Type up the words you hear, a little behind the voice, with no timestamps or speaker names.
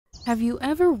Have you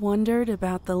ever wondered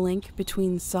about the link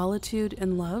between solitude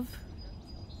and love?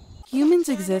 Humans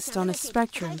exist on a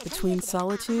spectrum between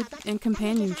solitude and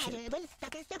companionship.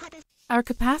 Our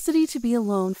capacity to be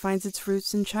alone finds its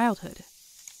roots in childhood.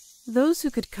 Those who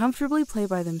could comfortably play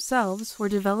by themselves were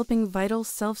developing vital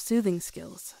self-soothing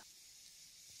skills.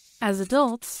 As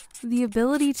adults, the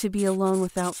ability to be alone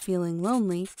without feeling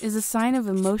lonely is a sign of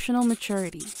emotional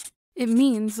maturity. It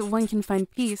means one can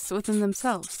find peace within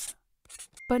themselves.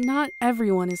 But not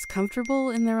everyone is comfortable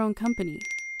in their own company.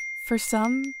 For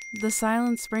some, the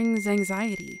silence brings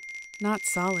anxiety, not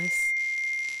solace.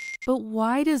 But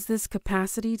why does this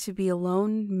capacity to be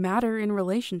alone matter in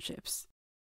relationships?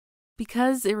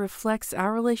 Because it reflects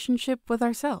our relationship with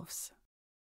ourselves.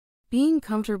 Being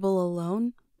comfortable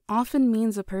alone often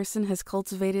means a person has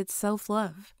cultivated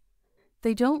self-love.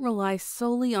 They don't rely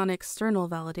solely on external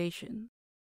validation.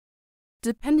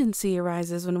 Dependency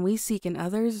arises when we seek in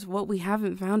others what we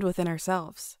haven't found within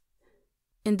ourselves.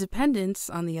 Independence,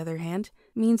 on the other hand,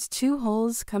 means two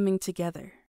wholes coming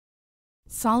together.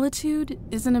 Solitude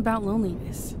isn't about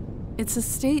loneliness. It's a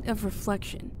state of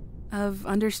reflection, of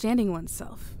understanding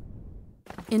oneself.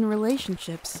 In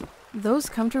relationships, those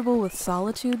comfortable with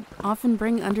solitude often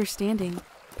bring understanding,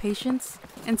 patience,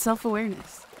 and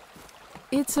self-awareness.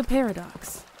 It's a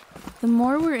paradox. The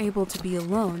more we're able to be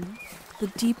alone, the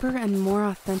deeper and more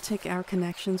authentic our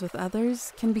connections with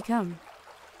others can become.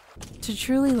 To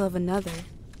truly love another,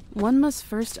 one must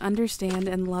first understand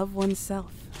and love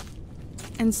oneself.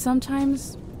 And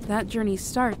sometimes that journey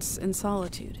starts in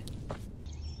solitude.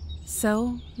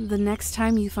 So, the next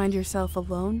time you find yourself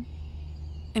alone,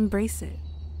 embrace it.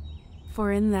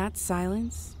 For in that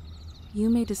silence, you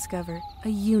may discover a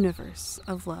universe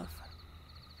of love.